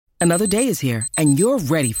Another day is here, and you're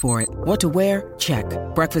ready for it. What to wear? Check.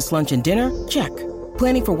 Breakfast, lunch, and dinner? Check.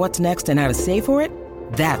 Planning for what's next and how to save for it?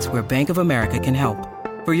 That's where Bank of America can help.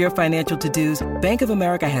 For your financial to-dos, Bank of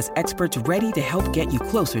America has experts ready to help get you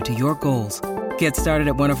closer to your goals. Get started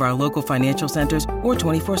at one of our local financial centers or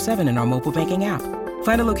 24/7 in our mobile banking app.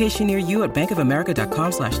 Find a location near you at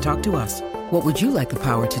bankofamerica.com/talktous. What would you like the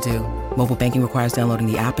power to do? Mobile banking requires downloading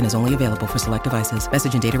the app and is only available for select devices.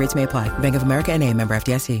 Message and data rates may apply. Bank of America N.A., member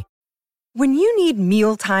FDIC. When you need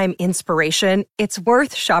mealtime inspiration, it's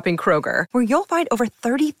worth shopping Kroger, where you'll find over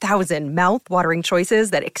 30,000 mouth-watering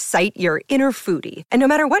choices that excite your inner foodie. And no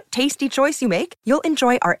matter what tasty choice you make, you'll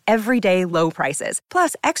enjoy our everyday low prices,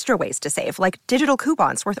 plus extra ways to save, like digital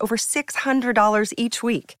coupons worth over $600 each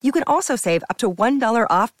week. You can also save up to $1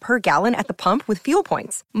 off per gallon at the pump with fuel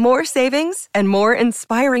points. More savings and more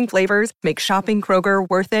inspiring flavors make shopping Kroger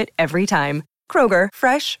worth it every time. Kroger,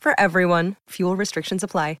 fresh for everyone. Fuel restrictions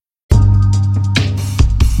apply.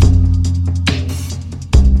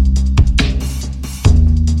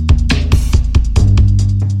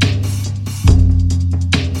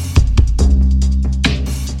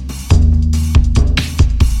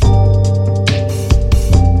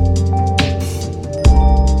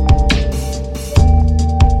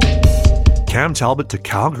 Cam Talbot to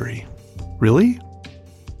Calgary. Really?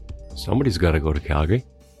 Somebody's got to go to Calgary.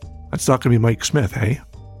 That's not going to be Mike Smith, hey?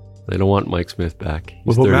 They don't want Mike Smith back.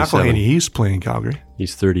 What about McElhaney? He's playing Calgary.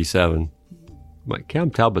 He's 37.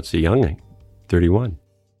 Cam Talbot's a youngling, 31.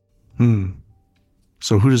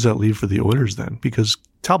 So who does that leave for the Oilers then? Because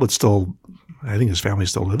Talbot still, I think his family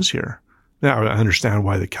still lives here. Now I understand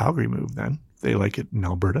why the Calgary moved then. They like it in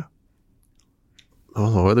Alberta. Oh,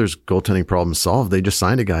 the Oilers' goaltending problem solved. They just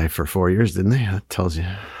signed a guy for 4 years, didn't they? That tells you.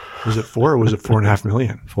 Was it 4 or was it $4.5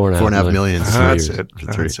 million? $4.5 million. That's it.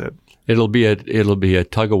 That's it. It'll be a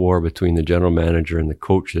tug of war between the general manager and the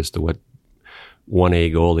coach as to what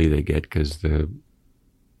 1A goalie they get, because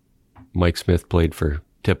Mike Smith played for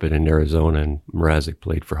Tippett in Arizona and Mrazek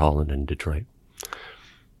played for Holland and Detroit.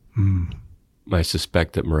 I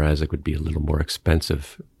suspect that Mrazek would be a little more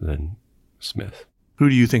expensive than Smith. Who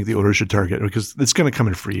do you think the Oilers should target? Because it's going to come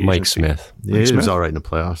in free agency. Mike Smith. Yeah, he was all right in the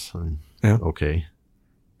playoffs. Yeah. Okay.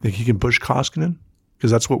 Think he can push Koskinen? Because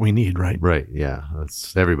that's what we need, right? Right, yeah.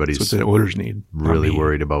 Everybody's that's what the Oilers need. Really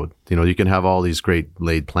worried about. You can have all these great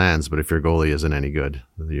laid plans, but if your goalie isn't any good,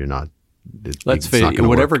 you're not. Let's face it,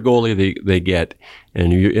 whatever goalie they get,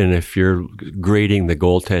 and if you're grading the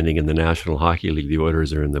goaltending in the National Hockey League, the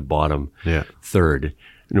Oilers are in the bottom third,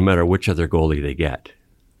 no matter which other goalie they get.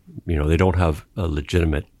 They don't have a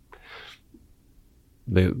legitimate.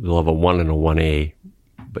 They'll have a 1 and a 1A,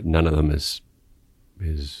 but none of them is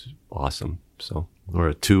awesome. So, or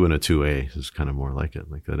a 2 and a 2A is kind of more like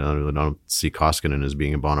it. Like that. I don't see Koskinen as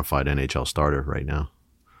being a bona fide NHL starter right now,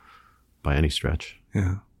 by any stretch.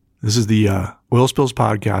 Yeah, this is the Oil Spills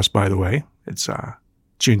podcast. By the way, it's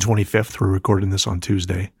June 25th. We're recording this on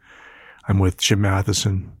Tuesday. I'm with Jim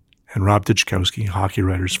Matheson and Rob Tychkowski, hockey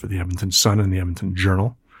writers for the Edmonton Sun and the Edmonton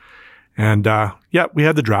Journal. And we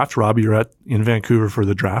had the draft. Rob, you're in Vancouver for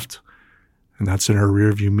the draft, and that's in our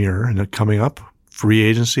rearview mirror. And coming up, free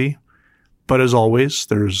agency. But as always,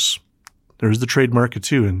 there's the trade market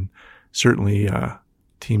too, and certainly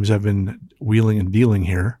teams have been wheeling and dealing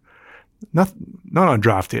here. Not on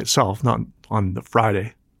draft day itself, not on the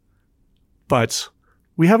Friday, but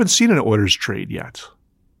we haven't seen an Oilers trade yet.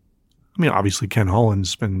 I mean, obviously Ken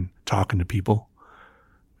Holland's been talking to people.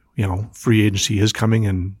 Free agency is coming,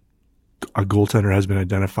 and a goaltender has been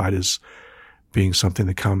identified as being something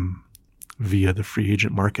to come via the free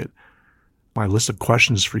agent market. My list of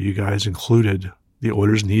questions for you guys included the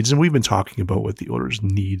Oilers' needs, and we've been talking about what the Oilers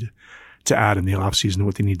need to add in the offseason,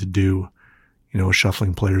 what they need to do,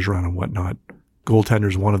 shuffling players around and whatnot.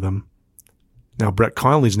 Goaltender's one of them. Now, Brett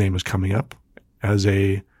Connolly's name is coming up as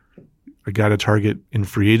a guy to target in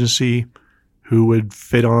free agency who would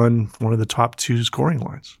fit on one of the top 2 scoring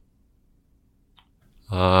lines.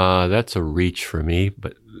 That's a reach for me,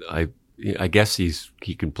 but I guess he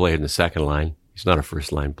can play in the second line. He's not a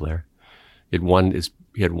first line player. He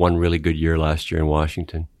had one really good year last year in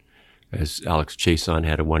Washington, as Alex Chiasson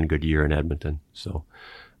had one good year in Edmonton. So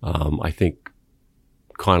I think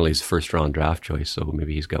Connolly's a first round draft choice, so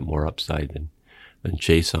maybe he's got more upside than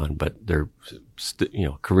Chiasson, but their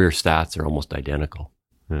career stats are almost identical.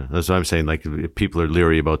 Yeah, that's what I'm saying. Like, people are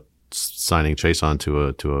leery about signing Chiasson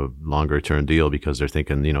to a longer term deal because they're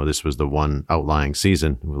thinking, this was the one outlying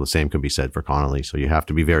season. Well, the same could be said for Connolly. So you have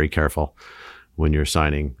to be very careful when you're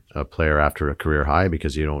signing a player after a career high,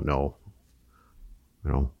 because you don't know,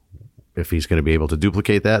 if he's going to be able to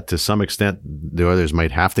duplicate that. To some extent, the Oilers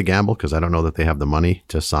might have to gamble because I don't know that they have the money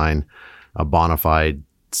to sign a bona fide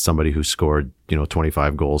somebody who scored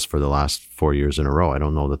 25 goals for the last 4 years in a row. I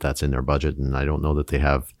don't know that that's in their budget, and I don't know that they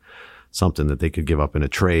have something that they could give up in a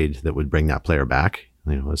trade that would bring that player back.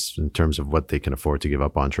 In terms of what they can afford to give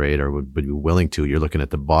up on trade or would be willing to. You're looking at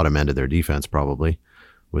the bottom end of their defense probably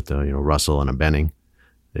with Russell and a Benning,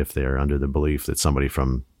 if they're under the belief that somebody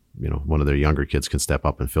from one of their younger kids can step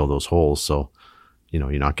up and fill those holes. So you're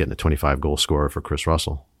not getting a 25 goal scorer for Chris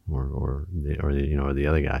Russell or the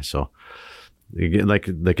other guy. So again,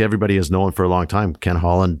 like everybody has known for a long time, Ken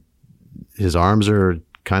Holland, his arms are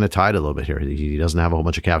kind of tied a little bit here. He doesn't have a whole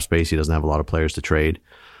bunch of cap space. He doesn't have a lot of players to trade.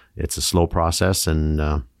 It's a slow process,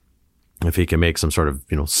 and if he can make some sort of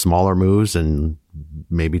smaller moves and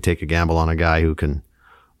maybe take a gamble on a guy who can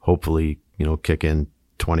hopefully kick in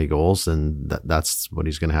 20 goals, then that's what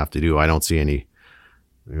he's going to have to do. I don't see any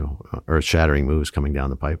earth-shattering moves coming down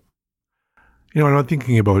the pipe. And I'm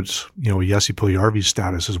thinking about Jesse Puljujarvi's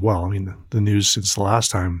status as well. I mean, the news since the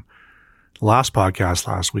last podcast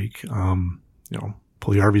last week,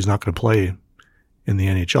 Puljujarvi's not going to play in the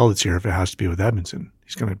NHL this year if it has to be with Edmonton.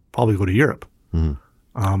 He's going to probably go to Europe.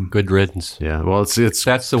 Good riddance. Yeah, well, it's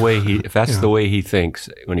that's the way he. If that's the way he thinks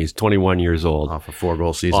when he's 21 years old, off a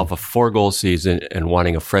 4-goal season, and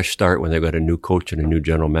wanting a fresh start when they've got a new coach and a new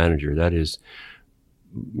general manager. That is,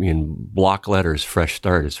 in block letters, fresh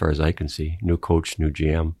start as far as I can see. New coach, new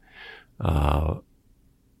GM, and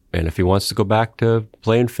if he wants to go back to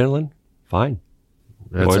play in Finland, fine.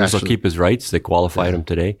 The Oilers will keep his rights. They qualified him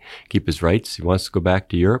today. Keep his rights. He wants to go back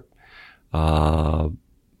to Europe.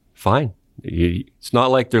 Fine. It's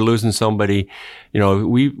not like they're losing somebody.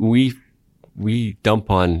 We dump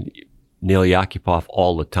on Nail Yakupov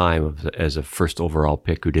all the time as a first overall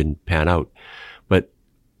pick who didn't pan out. But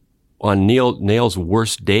on Nail's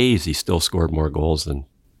worst days, he still scored more goals than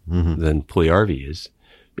Puljujarvi is.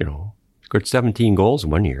 Scored 17 goals in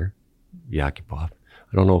 1 year, Yakupov.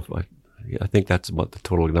 I don't know if I think that's about the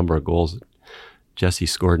total number of goals that Jesse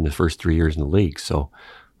scored in the first 3 years in the league. So,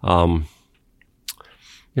 I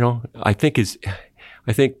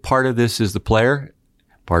think part of this is the player,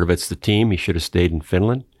 part of it's the team. He should have stayed in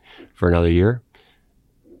Finland for another year.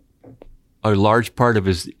 A large part of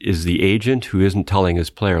it is the agent who isn't telling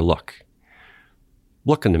his player, look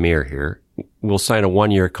in the mirror here. We'll sign a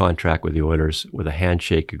 1-year contract with the Oilers with a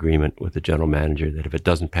handshake agreement with the general manager that if it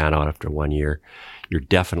doesn't pan out after 1 year, you're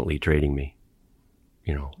definitely trading me.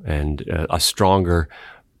 And a stronger,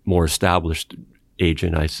 more established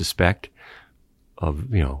agent, I suspect,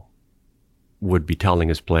 would be telling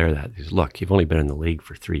his player that, look, you've only been in the league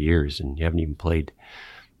for 3 years and you haven't even played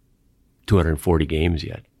 240 games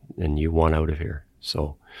yet, and you want out of here.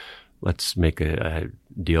 So let's make a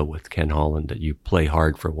deal with Ken Holland that you play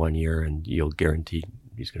hard for 1 year and you'll guarantee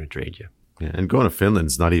he's going to trade you. Yeah, and going to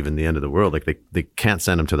Finland's not even the end of the world. Like they can't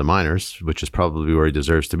send him to the minors, which is probably where he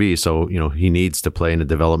deserves to be. So, he needs to play in a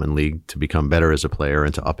development league to become better as a player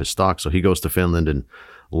and to up his stock. So he goes to Finland and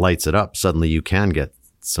lights it up. Suddenly you can get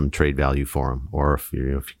some trade value for him, or if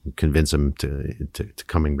you can convince him to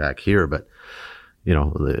coming back here. But,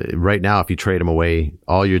 right now, if you trade him away,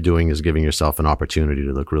 all you're doing is giving yourself an opportunity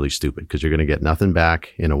to look really stupid because you're going to get nothing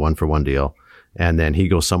back in a 1-for-1 deal. And then he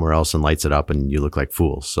goes somewhere else and lights it up and you look like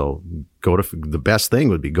fools. So the best thing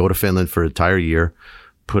would be go to Finland for an entire year,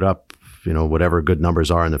 put up, whatever good numbers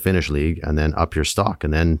are in the Finnish league, and then up your stock.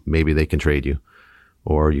 And then maybe they can trade you,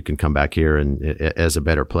 or you can come back here and as a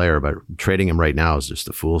better player. But trading him right now is just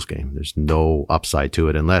a fool's game. There's no upside to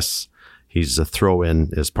it unless he's a throw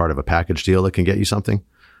in as part of a package deal that can get you something.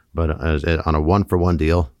 But on a 1-for-1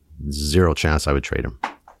 deal, zero chance I would trade him.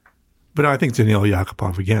 But I think Daniil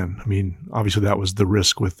Yakupov again. I mean, obviously that was the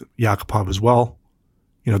risk with Yakupov as well.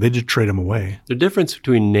 They did trade him away. The difference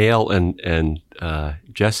between Nail and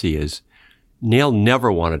Jesse is Nail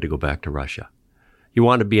never wanted to go back to Russia. He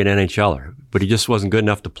wanted to be an NHLer, but he just wasn't good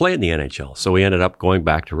enough to play in the NHL. So he ended up going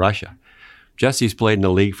back to Russia. Jesse's played in the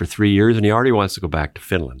league for 3 years and he already wants to go back to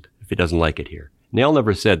Finland if he doesn't like it here. Nail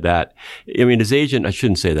never said that. I mean, his agent, I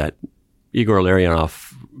shouldn't say that. Igor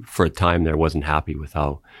Larionov, for a time there, wasn't happy with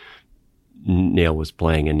how Nail was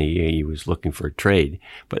playing, and he was looking for a trade.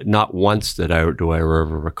 But not once do I ever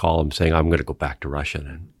recall him saying, I'm going to go back to Russia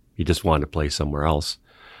then. He just wanted to play somewhere else.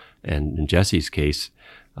 And in Jesse's case,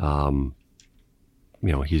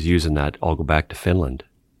 he's using that, I'll go back to Finland.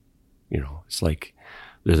 It's like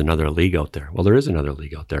there's another league out there. Well, there is another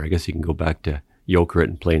league out there. I guess he can go back to Jokerit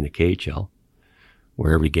and play in the KHL.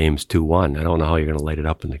 where every game's 2-1. I don't know how you're going to light it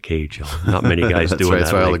up in the cage. Not many guys doing that.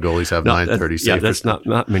 That's why all the goalies have 930 saves. Yeah, that's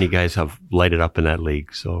not many guys have lighted up in that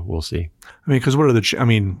league. So we'll see. I mean, because what are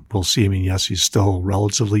we'll see. I mean, yes, he's still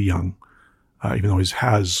relatively young, even though he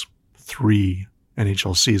has 3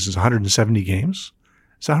 NHL seasons, 170 games.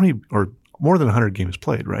 Is that how many, or more than 100 games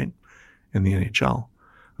played, right, in the NHL?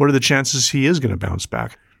 What are the chances he is going to bounce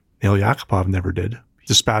back? Nail Yakupov never did. He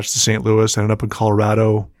dispatched to St. Louis, ended up in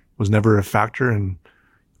Colorado, was never a factor, and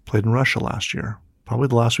played in Russia last year. Probably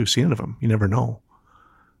the last we've seen of him. You never know.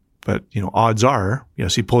 But, odds are,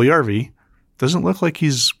 Jesse Puljujarvi doesn't look like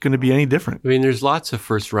he's going to be any different. I mean, there's lots of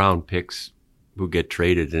first-round picks who get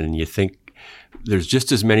traded, and you think there's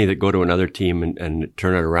just as many that go to another team and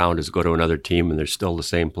turn it around as go to another team, and they're still the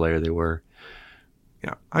same player they were.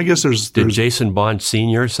 Yeah, I guess Did Jason Bond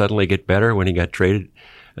Sr. suddenly get better when he got traded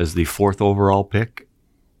as the 4th overall pick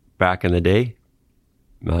back in the day?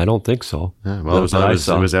 No, I don't think so. Yeah, well, it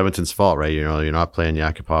was Edmonton's fault, right? You're not playing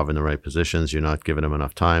Yakupov in the right positions. You're not giving him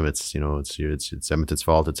enough time. It's Edmonton's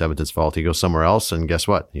fault. It's Edmonton's fault. He goes somewhere else, and guess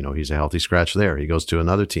what? He's a healthy scratch there. He goes to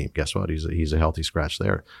another team. Guess what? He's a healthy scratch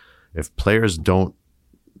there. If players don't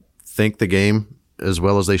think the game as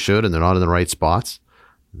well as they should, and they're not in the right spots,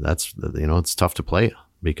 that's it's tough to play,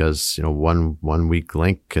 because one weak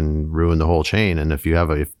link can ruin the whole chain. And if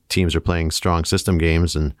teams are playing strong system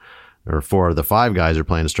games or 4 out of the 5 guys are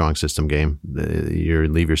playing a strong system game, you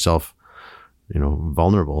leave yourself,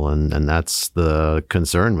 vulnerable. And that's the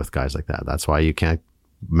concern with guys like that. That's why you can't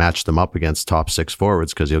match them up against top 6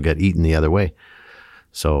 forwards, because you'll get eaten the other way.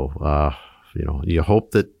 So, you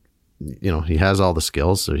hope that, he has all the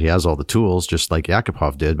skills, or he has all the tools, just like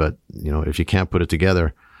Yakupov did. But, if you can't put it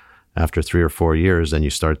together after 3 or 4 years, then you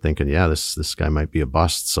start thinking, yeah, this guy might be a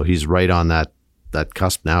bust. So he's right on that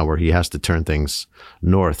cusp now where he has to turn things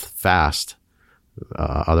north fast.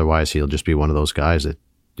 Otherwise, he'll just be one of those guys that,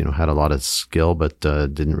 had a lot of skill, but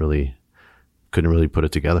couldn't really put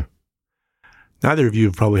it together. Neither of you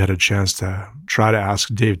have probably had a chance to try to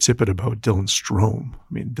ask Dave Tippett about Dylan Strome. I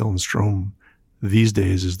mean, Dylan Strome these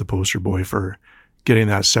days is the poster boy for getting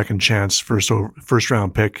that second chance, first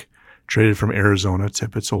round pick, traded from Arizona,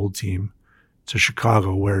 Tippett's old team, to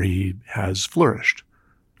Chicago, where he has flourished.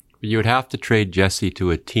 You would have to trade Jesse to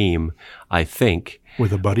a team, I think.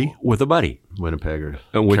 With a buddy? With a buddy. Winnipeg or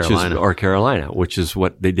Carolina. Or Carolina, which is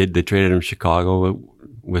what they did. They traded him Chicago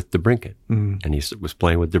with DeBrincat. And he was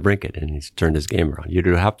playing with DeBrincat, and he's turned his game around. You'd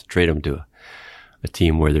have to trade him to a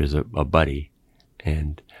team where there's a buddy.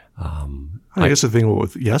 And I guess the thing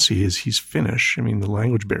with Jesse is he's Finnish. I mean, the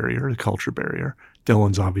language barrier, the culture barrier.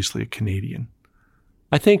 Dylan's obviously a Canadian.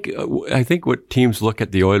 I think what teams look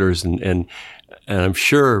at the Oilers, and I'm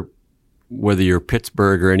sure whether you're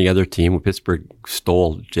Pittsburgh or any other team, Pittsburgh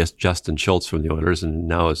stole just Justin Schultz from the Oilers and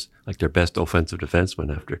now is like their best offensive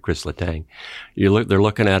defenseman after Chris Letang. They're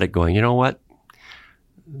looking at it going, you know what?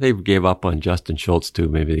 They gave up on Justin Schultz too.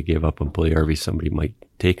 Maybe they gave up on Puljujarvi. Somebody might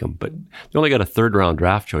take him, but they only got a 3rd round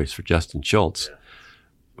draft choice for Justin Schultz,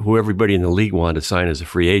 who everybody in the league wanted to sign as a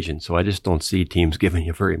free agent. So I just don't see teams giving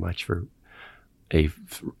you very much for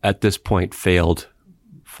at this point, failed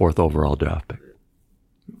 4th overall draft pick.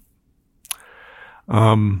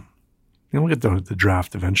 We'll get to the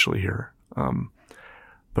draft eventually here.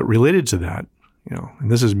 But related to that,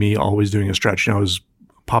 and this is me always doing a stretch. I was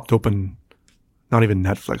popped open, not even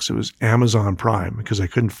Netflix. It was Amazon Prime, because I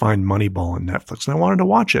couldn't find Moneyball on Netflix and I wanted to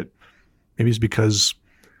watch it. Maybe it's because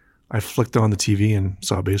I flicked on the TV and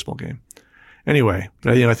saw a baseball game. Anyway,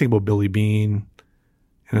 I think about Billy Beane,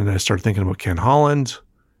 and then I started thinking about Ken Holland.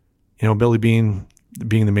 Billy Beane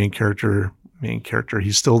being the main character,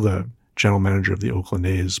 he's still the general manager of the Oakland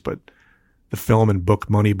A's, but the film and book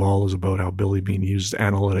Moneyball is about how Billy Beane used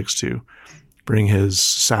analytics to bring his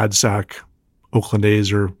sad sack Oakland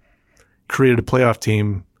A's, or created a playoff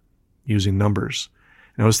team using numbers.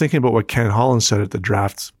 And I was thinking about what Ken Holland said at the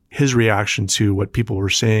draft, his reaction to what people were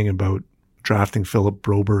saying about drafting Philip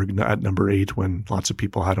Broberg at number 8 when lots of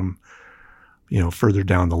people had him, further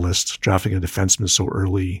down the list, drafting a defenseman so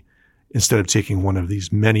early instead of taking one of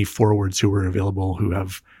these many forwards who were available who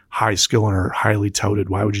have high skill and are highly touted.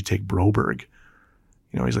 Why would you take Broberg?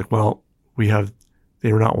 He's like, well,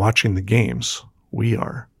 they were not watching the games. We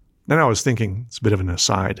are. Then I was thinking, it's a bit of an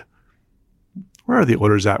aside. Where are the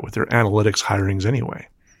Oilers at with their analytics hirings anyway?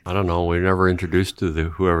 I don't know. We're never introduced to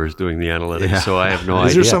whoever's doing the analytics, so I have no idea.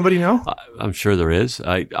 Is there somebody now? I'm sure there is.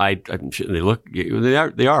 I'm sure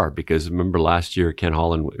they are because remember last year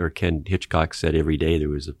Ken Hitchcock said every day there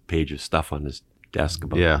was a page of stuff on his desk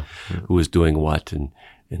about who was doing what and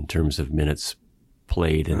in terms of minutes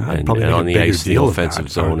played and on the ice, the offensive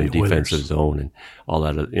zone and defensive zone and all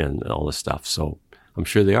that and all the stuff. So I'm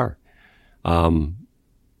sure they are.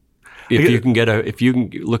 If you can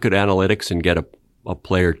look at analytics and get a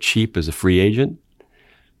player cheap as a free agent,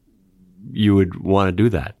 you would want to do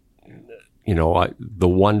that.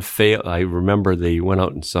 I remember they went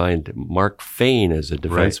out and signed Mark Fane as a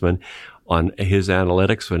defenseman on his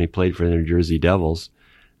analytics when he played for the New Jersey Devils.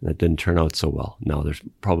 And that didn't turn out so well. Now there's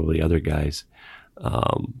probably other guys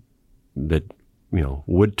that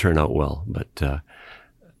would turn out well, but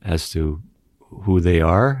as to who they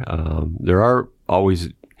are, there are always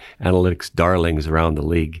analytics darlings around the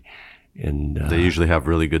league. And they usually have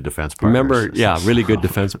really good defense partners. Really good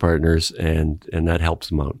defense partners, and that helps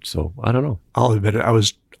them out. So I don't know. I'll admit it. I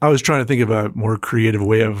was trying to think of a more creative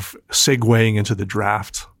way of segueing into the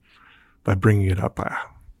draft by bringing it up.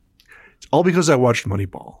 It's all because I watched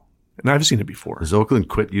Moneyball, and I've seen it before. Has Oakland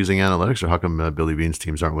quit using analytics, or how come Billy Bean's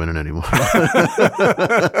teams aren't winning anymore?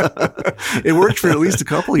 It worked for at least a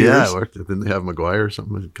couple years. Yeah, it worked. Didn't they have McGuire or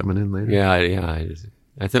something coming in later? Yeah.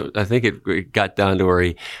 I think it got down to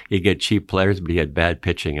where he get cheap players, but he had bad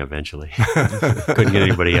pitching eventually. Couldn't get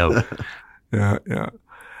anybody out. Yeah.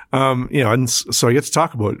 And so I get to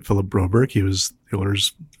talk about Philip Broberg. He was the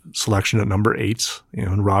Oilers' selection at number 8.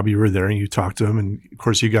 And Rob, you were there and you talked to him. And of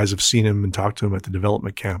course, you guys have seen him and talked to him at the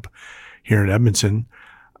development camp here in Edmonton.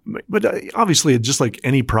 But obviously, just like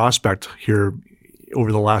any prospect here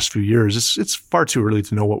over the last few years, it's far too early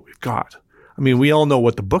to know what we've got. I mean, we all know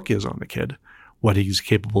what the book is on the kid, what he's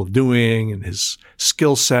capable of doing and his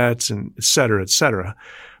skill sets and et cetera, et cetera.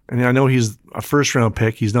 And I know he's a first-round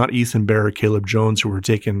pick. He's not Ethan Bear or Caleb Jones, who were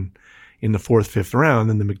taken in the 4th, 5th round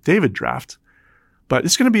in the McDavid draft. But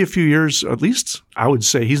it's going to be a few years, at least, I would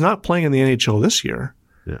say. He's not playing in the NHL this year.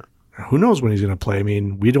 Yeah. Who knows when he's going to play? I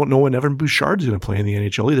mean, we don't know when Evan Bouchard is going to play in the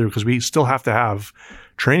NHL either, because we still have to have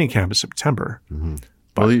training camp in September. Mm-hmm.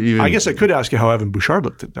 But I guess I could ask you how Evan Bouchard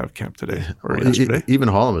looked at that camp today or yesterday. Even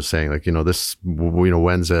Holland was saying, like, when's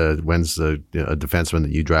a defenseman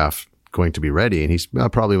that you draft going to be ready? And he's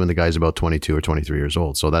probably when the guy's about 22 or 23 years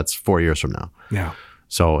old. So that's 4 years from now. Yeah.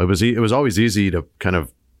 So it was always easy to kind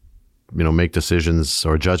of, make decisions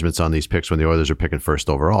or judgments on these picks when the Oilers are picking first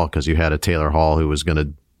overall, because you had a Taylor Hall who was going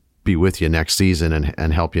to be with you next season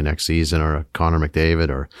and help you next season, or a Connor McDavid,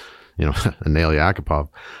 or a Nail Yakupov.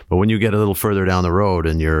 But when you get a little further down the road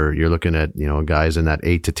and you're looking at, guys in that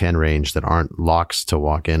 8 to 10 range that aren't locks to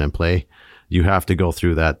walk in and play, you have to go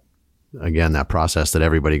through that process that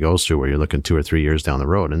everybody goes through, where you're looking 2 or 3 years down the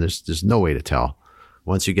road. And there's no way to tell.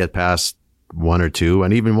 Once you get past 1 or 2,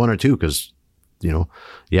 and even 1 or 2, because,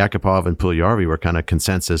 Yakupov and Puljujarvi were kind of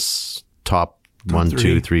consensus top 1,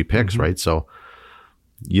 2, 3 picks, mm-hmm. right? So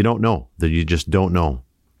you don't know. You just don't know.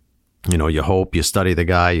 You hope, you study the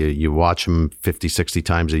guy, you watch him 50, 60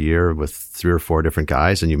 times a year with 3 or 4 different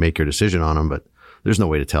guys, and you make your decision on him. But there's no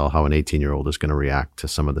way to tell how an 18-year-old is going to react to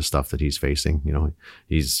some of the stuff that he's facing.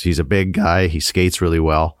 He's a big guy. He skates really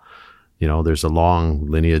well. There's a long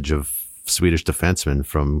lineage of Swedish defensemen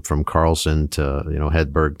from Karlsson to,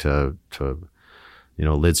 Hedberg to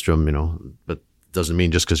Lidstrom, but doesn't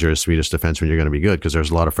mean just because you're a Swedish defenseman you're going to be good, because there's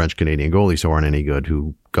a lot of French-Canadian goalies who aren't any good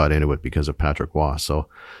who got into it because of Patrick Waugh. So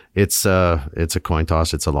it's a coin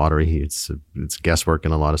toss. It's a lottery. It's guesswork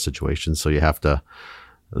in a lot of situations. So you have to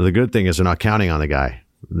 – the good thing is they're not counting on the guy.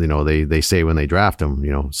 They say when they draft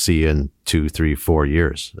him, see you in 2, 3, 4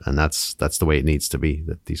 years. And that's the way it needs to be,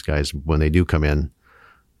 that these guys, when they do come in,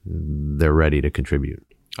 they're ready to contribute.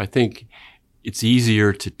 I think – it's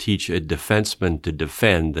easier to teach a defenseman to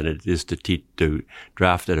defend than it is to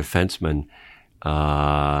draft a defenseman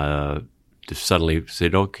to suddenly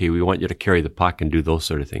say, okay, we want you to carry the puck and do those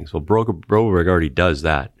sort of things. Well, Broberg already does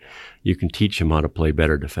that. You can teach him how to play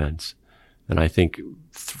better defense. And I think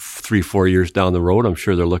 3, 4 years down the road, I'm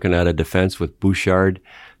sure they're looking at a defense with Bouchard,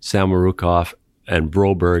 Samorukov, and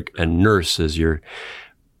Broberg, and Nurse as your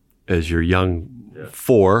young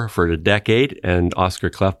 4 for the decade, and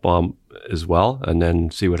Oscar Klefbom as well, and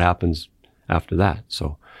then see what happens after that.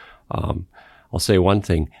 So I'll say one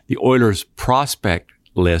thing. The Oilers' prospect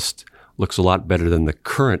list looks a lot better than the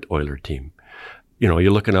current Oiler team.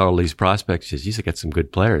 You're looking at all these prospects, these got some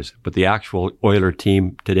good players. But the actual Oiler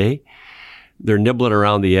team today, they're nibbling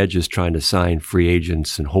around the edges trying to sign free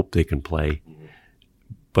agents and hope they can play.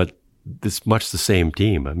 But it's much the same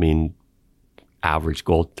team. I mean, average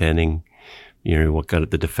goaltending. What kind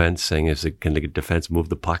of the defense saying is, can the defense move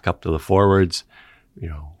the puck up to the forwards?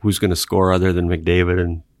 Who's going to score other than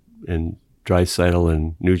McDavid and Draisaitl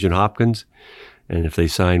and Nugent Hopkins? And if they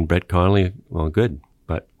sign Brett Connolly, well, good.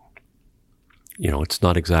 But, it's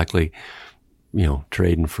not exactly,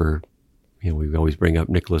 trading for, we always bring up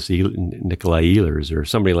Nikolai Ehlers or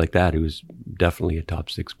somebody like that who's definitely a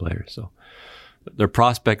top 6 player. So their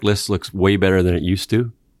prospect list looks way better than it used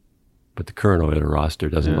to, but the current Oilers roster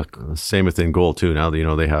doesn't look. Same within goal too. Now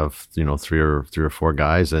they have three or four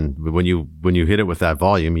guys, and when you hit it with that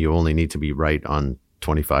volume, you only need to be right on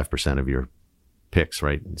 25% of your picks,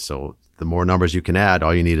 right? And so the more numbers you can add,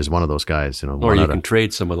 all you need is one of those guys. Or you can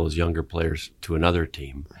trade some of those younger players to another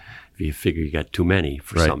team if you figure you got too many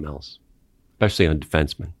for something else, especially on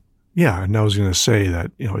defensemen. Yeah, and I was going to say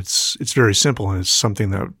that it's very simple, and it's something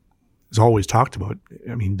that is always talked about.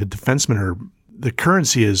 I mean, the defensemen the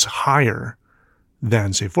currency is higher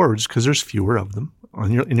than say forwards because there's fewer of them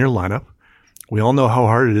in your lineup. We all know how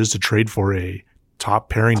hard it is to trade for a top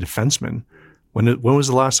pairing defenseman. When was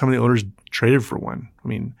the last time the Oilers traded for one? I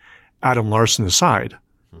mean, Adam Larson aside,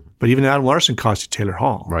 but even Adam Larson cost you Taylor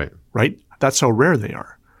Hall, right? That's how rare they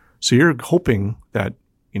are. So you're hoping that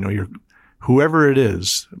you're whoever it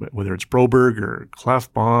is, whether it's Broberg or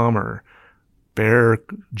Klefbom or Bear,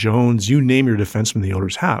 Jones, you name your defenseman the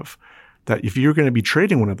Oilers have, that if you're going to be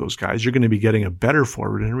trading one of those guys, you're going to be getting a better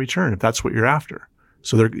forward in return if that's what you're after.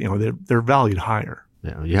 So they're valued higher.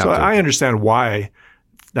 Yeah, I understand why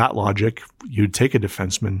that logic. You'd take a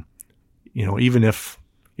defenseman, even if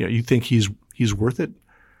you think he's worth it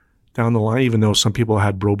down the line, even though some people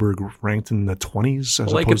had Broberg ranked in the 20s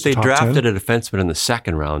as opposed to top 10. If they drafted a defenseman in the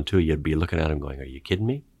second round too, you'd be looking at him going, "Are you kidding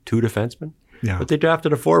me? 2 defensemen?" Yeah. But they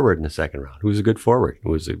drafted a forward in the second round, who was a good forward,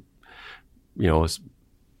 who was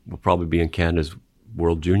will probably be in Canada's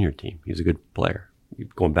World Junior team. He's a good player,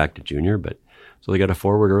 going back to junior. But so they got a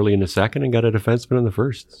forward early in the second and got a defenseman in the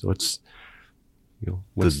first. So it's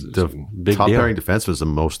the big top deal. pairing defenseman is the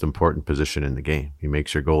most important position in the game. He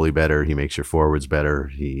makes your goalie better. He makes your forwards better.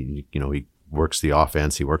 He works the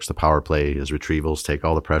offense. He works the power play. His retrievals take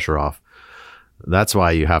all the pressure off. That's why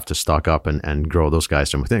you have to stock up and grow those guys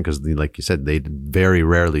from within, because like you said, they very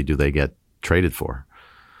rarely do they get traded for.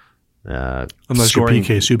 Unless you're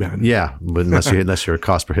PK Subban. Yeah, but unless you're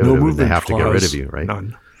cost prohibitive, they have to get rid of you, right?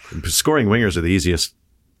 None. Scoring wingers are the easiest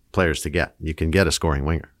players to get. You can get a scoring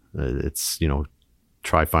winger. It's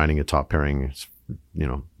try finding a top pairing,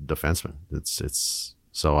 defenseman. It's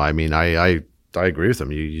so. I mean, I agree with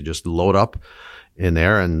him. You just load up in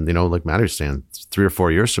there, and like Matty's saying, 3 or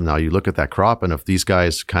 4 years from now, you look at that crop, and if these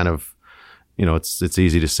guys kind of, it's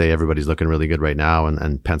easy to say everybody's looking really good right now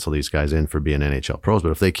and pencil these guys in for being NHL pros,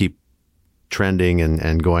 but if they keep trending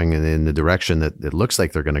and going in the direction that it looks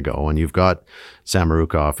like they're going to go, and you've got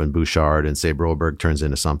Samorukov and Bouchard, and say Broberg turns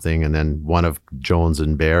into something, and then one of Jones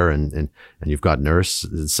and Bear, and you've got Nurse,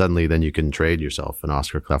 suddenly then you can trade yourself an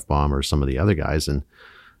Oscar Klefbom or some of the other guys and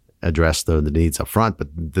address the needs up front. But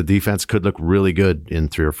the defense could look really good in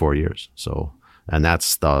 3 or 4 years. So, and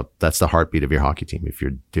that's the heartbeat of your hockey team.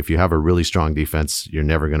 If you have a really strong defense, you're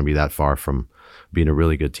never going to be that far from being a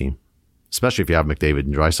really good team. Especially if you have McDavid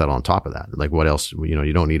and Draisaitl on top of that. Like, what else?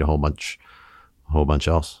 You don't need a whole bunch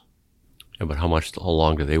else. Yeah, but how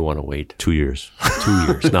long do they want to wait? 2 years. 2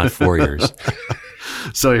 years, not 4 years.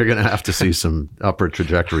 So you're going to have to see some upward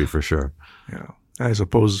trajectory for sure. Yeah, I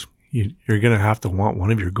suppose you're going to have to want one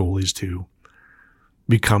of your goalies to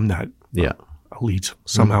become that elite,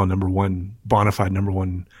 somehow number one, bona fide number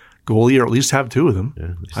one goalie, or at least have 2 of them.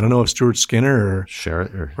 Yeah, I don't know if Stuart Skinner or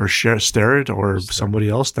Starrett or somebody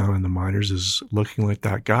else down in the minors is looking like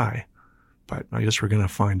that guy. But I guess we're going to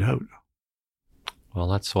find out. Well,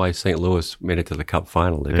 that's why St. Louis made it to the Cup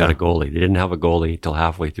final. They got a goalie. They didn't have a goalie till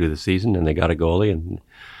halfway through the season, and they got a goalie. And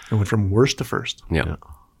it went from worst to first. Yeah.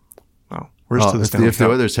 Wow. Worst to the Stanley Cup. If the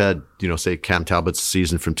Oilers had, say Cam Talbot's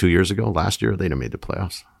season from 2 years ago, last year, they'd have made the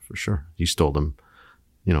playoffs for sure. He stole them.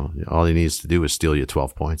 All he needs to do is steal you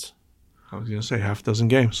 12 points. I was going to say half a dozen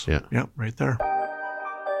games. Yeah. Yeah, right there.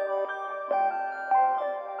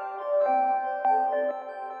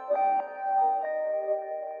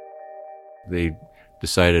 They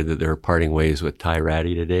decided that they were parting ways with Ty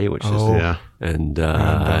Ratty today, which is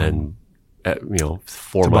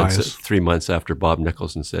 3 months after Bob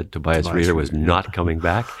Nicholson said Tobias Rieder was not coming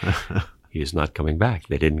back. He is not coming back.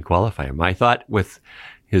 They didn't qualify him. I thought with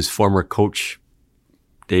his former coach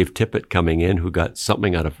Dave Tippett coming in, who got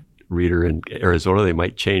something out of Rieder in Arizona, they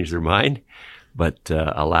might change their mind. But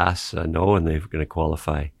alas, no, and they're going to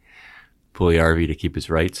qualify Puljujarvi to keep his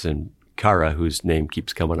rights, and Kara, whose name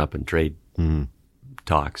keeps coming up in trade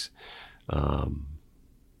talks, to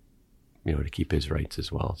keep his rights as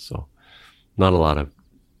well. So not a lot of,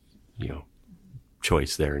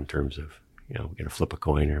 choice there in terms of, we're going to flip a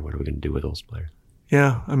coin, or what are we going to do with those players?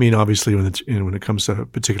 Yeah, I mean, obviously when it comes to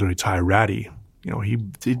particularly Ty Ratty, he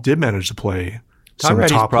did manage to play some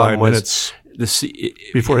top line minutes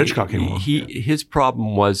before Hitchcock came along. His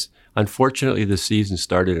problem was Unfortunately, the season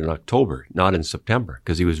started in October, not in September,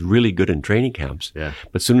 because he was really good in training camps. Yeah.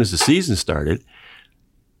 But as soon as the season started,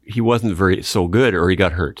 he wasn't so good, or he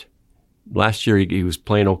got hurt. Last year, he was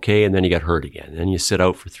playing okay, and then he got hurt again. And you sit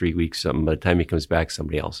out for 3 weeks. By the time he comes back,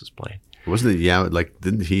 somebody else is playing. Wasn't it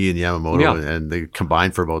didn't he and Yamamoto and they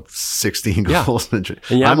combined for about 16 goals? And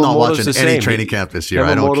I'm not watching the any same. training camp this year.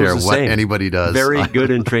 I don't care what anybody does. Very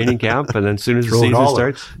good in training camp, and then as soon as the season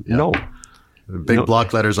starts, no. Big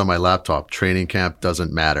block letters on my laptop. Training camp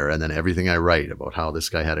doesn't matter, and then everything I write about how this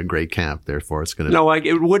guy had a great camp. Therefore, it's going to. No,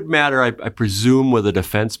 it would matter. I presume with a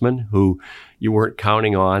defenseman who you weren't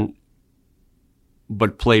counting on,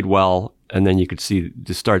 but played well. And then you could see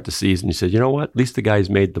to start the season, you said, you know what? At least the guy's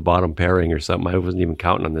made the bottom pairing or something. I wasn't even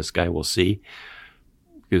counting on this guy. We'll see.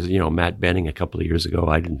 Because, Matt Benning a couple of years ago,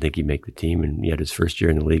 I didn't think he'd make the team. And yet his first year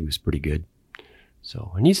in the league was pretty good.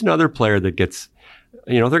 So, and he's another player that gets,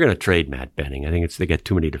 they're going to trade Matt Benning. I think they get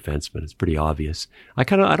too many defensemen. It's pretty obvious. I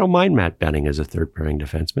don't mind Matt Benning as a third pairing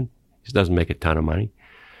defenseman. He doesn't make a ton of money.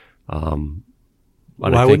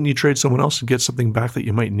 Why wouldn't you trade someone else and get something back that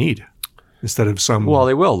you might need? Instead of some... Well,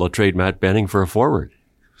 they will. They'll trade Matt Benning for a forward.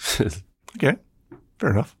 Okay, fair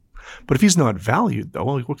enough. But if he's not valued,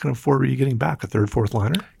 though, what kind of forward are you getting back? A third, fourth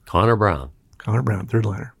liner? Connor Brown, third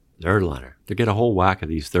liner. Third liner. They get a whole whack of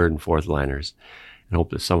these third and fourth liners and hope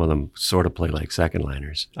that some of them sort of play like second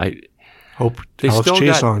liners. Hope Alex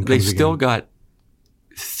Chiasson They still got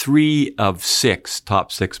 3 of 6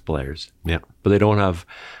 top 6 players. Yeah. But they don't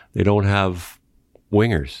have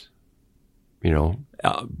wingers.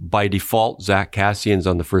 By default, Zach Cassian's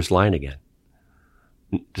on the first line again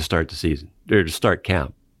to start the season, or to start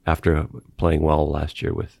camp after playing well last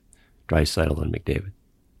year with Draisaitl and McDavid.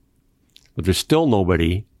 But there's still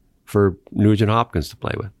nobody for Nugent Hopkins to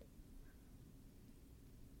play with.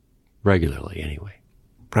 Regularly, anyway.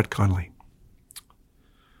 Brett Connolly.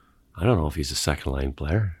 I don't know if he's a second line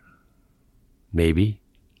player. Maybe.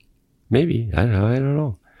 I don't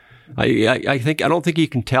know. I don't think you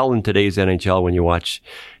can tell in today's NHL when you watch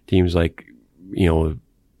teams like,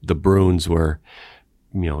 the Bruins where,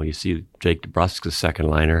 you see Jake DeBrusk's a second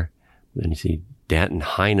liner, then you see Danton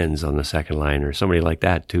Heinen's on the second line or somebody like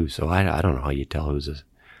that too. So I don't know how you tell who's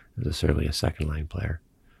necessarily a second line player.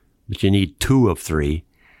 But you need 2 of 3.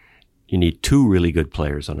 You need 2 really good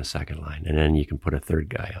players on a second line, and then you can put a third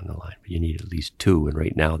guy on the line. But you need at least 2, and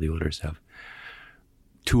right now the Oilers have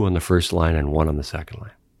 2 on the first line and 1 on the second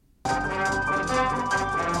line.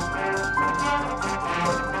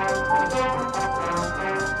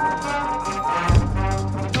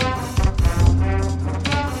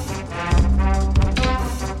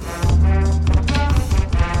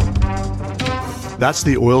 That's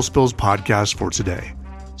the Oil Spills podcast for today.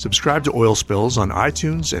 Subscribe to Oil Spills on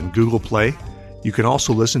iTunes and Google Play. You can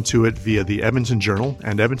also listen to it via the Edmonton Journal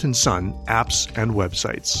and Edmonton Sun apps and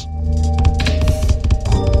websites.